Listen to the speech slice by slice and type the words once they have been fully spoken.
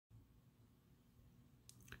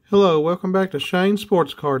Hello, welcome back to Shane's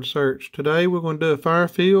Sports Card Search. Today we're going to do a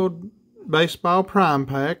Fairfield Baseball Prime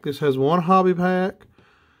Pack. This has one hobby pack,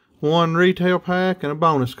 one retail pack, and a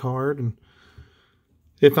bonus card. And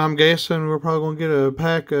if I'm guessing, we're probably going to get a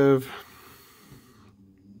pack of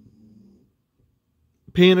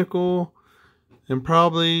Pinnacle and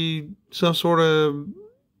probably some sort of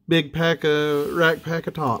big pack of rack pack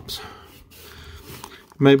of tops.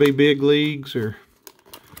 Maybe big leagues or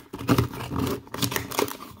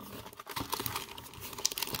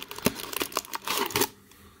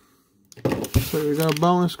so we got a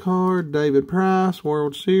bonus card, David Price,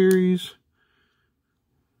 World Series,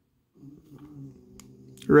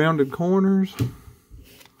 rounded corners.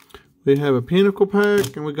 We have a Pinnacle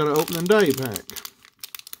pack, and we got an opening day pack.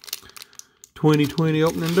 2020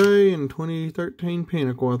 opening day and 2013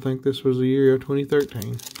 Pinnacle. I think this was the year of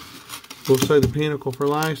 2013. We'll say the Pinnacle for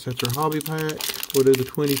last. That's our hobby pack. We'll do the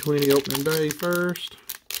 2020 opening day first.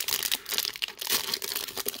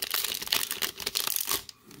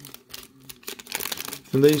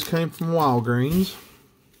 And these came from Walgreens.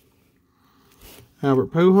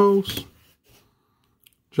 Albert Pujols,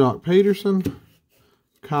 Jock Peterson,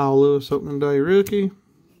 Kyle Lewis opening day rookie,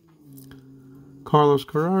 Carlos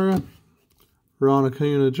Carrera, Ron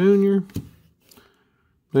Acuna Jr.,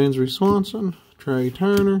 Dansby Swanson, Trey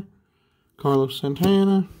Turner, Carlos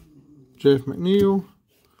Santana, Jeff McNeil,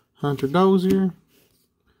 Hunter Dozier,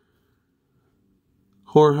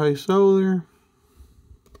 Jorge Soler,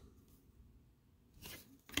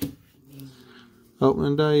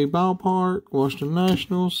 opening day ballpark, Washington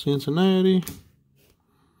Nationals, Cincinnati,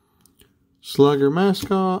 Slugger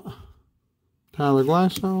mascot, Tyler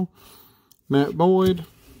Glasnow, Matt Boyd,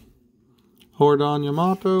 Jordan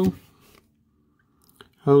Yamato,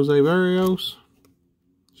 Jose Barrios,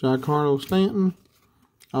 Giancarlo Stanton,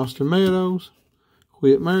 Austin Meadows,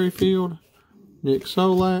 Whit Merrifield, Nick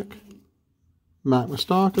Solak, Mike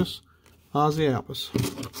Moustakas, Ozzie Albies.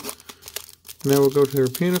 Now we'll go to our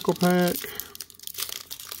Pinnacle pack.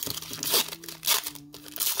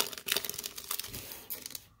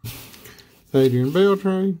 Adrian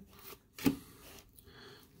Beltre,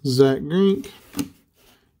 Zach Greinke,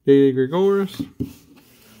 Didi Gregorius,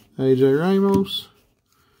 AJ Ramos,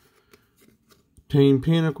 Team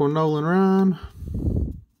Pinnacle Nolan Ryan,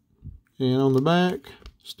 and on the back,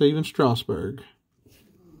 Steven Strasburg.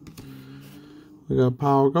 We got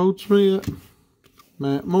Paul Goldschmidt,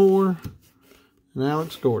 Matt Moore, and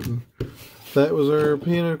Alex Gordon. That was our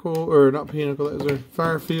Pinnacle, or not Pinnacle, that was our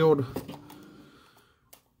Fairfield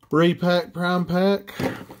Repack Prime Pack.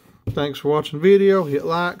 Thanks for watching the video. Hit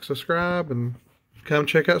like, subscribe, and come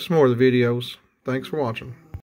check out some more of the videos. Thanks for watching.